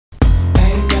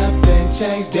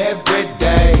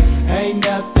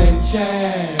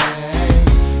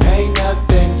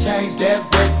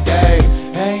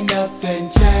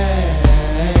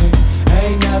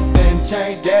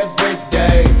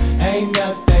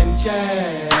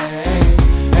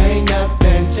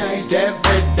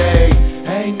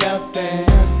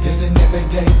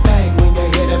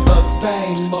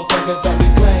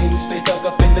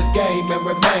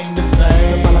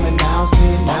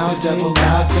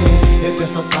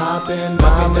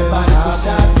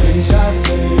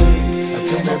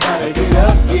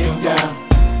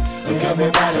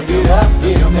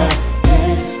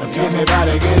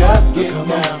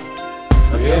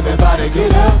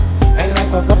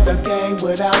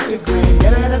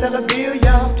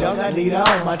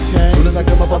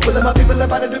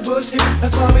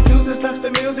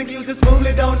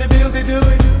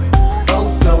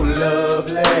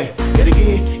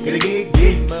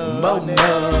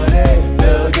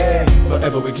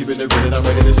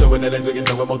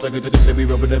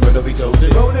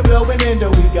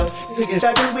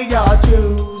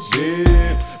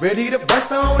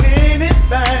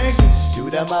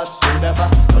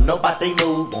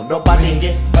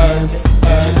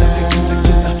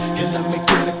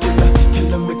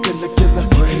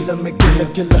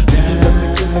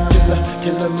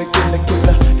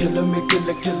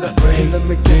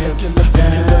killer,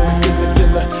 killer,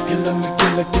 killer, killer me,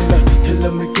 killer, killer,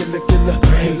 killer me, killer, killer,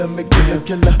 killer me, killer,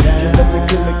 killer, killer me,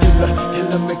 killer, killer,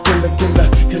 killer me, killer, killer,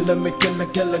 killer me, killer,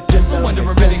 killer, killer. Wondering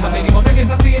really how many more decades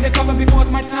I see it coming before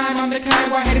it's my time. I'm the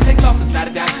kind where I hate to take losses, not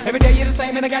a dime. Every day you're the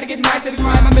same and I gotta get right to the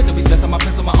grind. My mental be stressed on my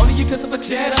pencil, my only utensil for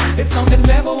cheddar. It's on the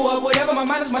level of whatever my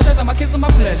mind is, my stress, I'm my kiss, my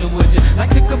pleasure. Would you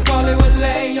like to come fall with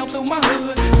lay on through my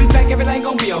hood? Sit back, everything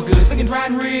gon' be all good. Looking dry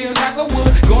and real like I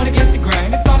would. Going against the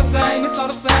grain, it's all the same, it's all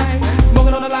the same.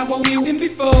 Smoking on the line won't you in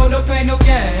before, no pain, no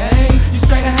gain. You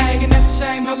straight to hang and that's a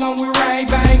shame. How long we rain,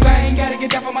 bang, bang. Gotta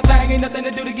get down for my thing, ain't nothing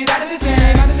to do to get out of this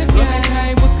game. Out of this game.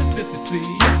 Maintain with consistency,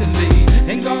 instantly.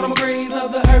 And God, I'm green,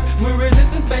 love the earth with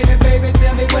resistance, baby, baby.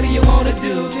 Tell me what do you wanna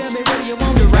do? Tell me what do you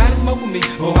want to ride and smoke with me,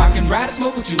 or I can ride and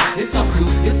smoke with you. It's so cool,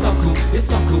 it's so cool, it's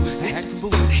so cool. Act the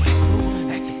fool, act the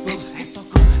fool, act the fool. It's so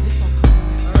cool, it's so cool.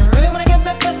 Really wanna get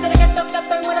my fist and I get the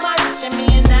flipping with my reach and me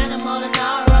an animal and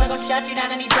all. Rolling gon' shut you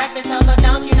down and eat breakfast, so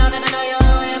don't you know that I know you're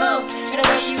able. And the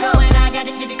way you go and I got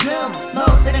this shit is cool.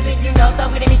 More than I think you know, so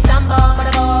good at me stumble. But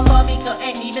I'm all for me,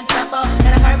 couldn't even stumble.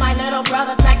 And I heard my little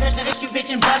brother smack the shit that you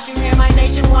bitch and bust. You hear my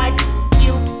nationwide,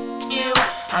 you.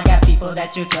 I got people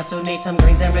that you trust who need some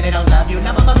greens and really don't love you.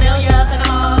 Number familiars and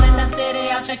I'm all in the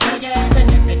city out to kill you. It's an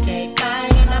everyday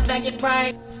thing and I beg your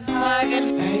brain.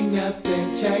 Ain't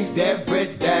nothing changed every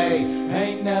day.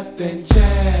 Ain't nothing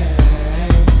changed.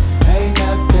 Ain't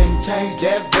nothing changed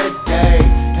every day.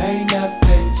 Ain't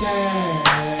nothing changed.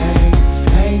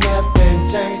 Ain't nothing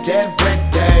changed every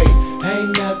day.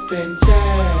 Ain't nothing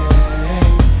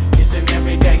changed. It's an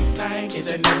everyday thing.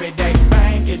 It's an everyday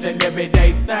thing. It's an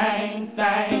everyday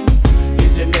thing.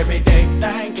 It's an everyday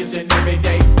thing. It's an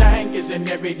everyday thing. It's an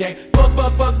everyday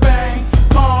bang.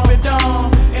 Calm it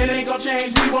down. It ain't gon'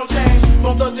 change. We won't change.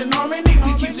 Both thugs in harmony.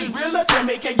 We keep it realer. Tell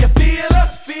me, can you feel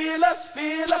us? Feel us?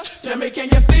 Feel us? Tell me, can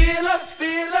you feel us?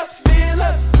 Feel us? Feel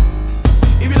us?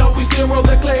 Even though we still roll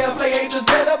the clear, play haters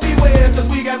better beware. Cause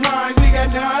we got minds, we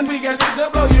got time, we got sticks to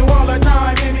blow you all the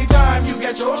time. Anytime you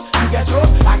got yours,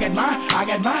 I got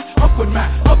mine, off with mine.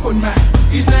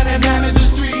 He's 99 in the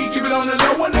street, keep it on the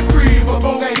low and the creep. But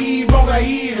bonga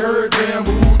heat, heard them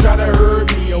who try to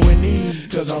hurt me or need.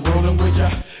 Cause I'm rolling with ya,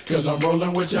 cause I'm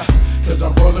rolling with ya, cause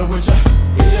I'm rolling with ya.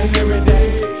 It's an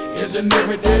everyday, it's an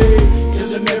everyday,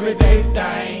 it's an everyday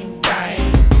thing.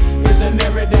 It's an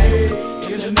everyday,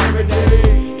 it's an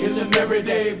everyday, it's an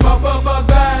everyday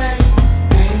bang.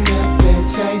 Ain't nothing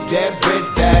changed every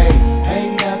day.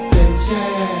 Ain't nothing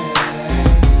changed.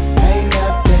 Ain't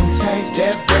nothing changed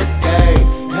every day.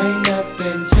 Ain't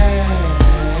nothing changed.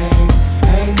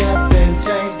 Ain't nothing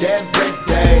changed every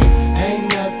day. Ain't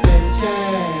nothing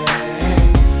changed.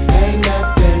 Ain't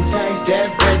nothing changed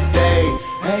every day.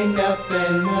 Ain't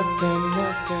nothing, nothing.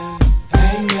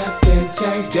 Ain't nothing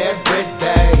changed every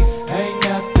day. Ain't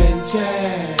nothing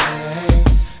changed.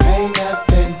 Ain't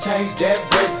nothing changed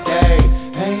every day.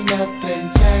 Ain't nothing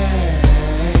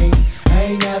changed.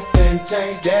 Ain't nothing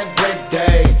changed every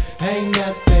day. Ain't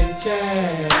nothing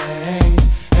changed.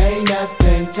 Ain't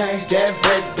nothing changed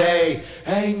every day.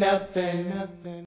 Ain't nothing.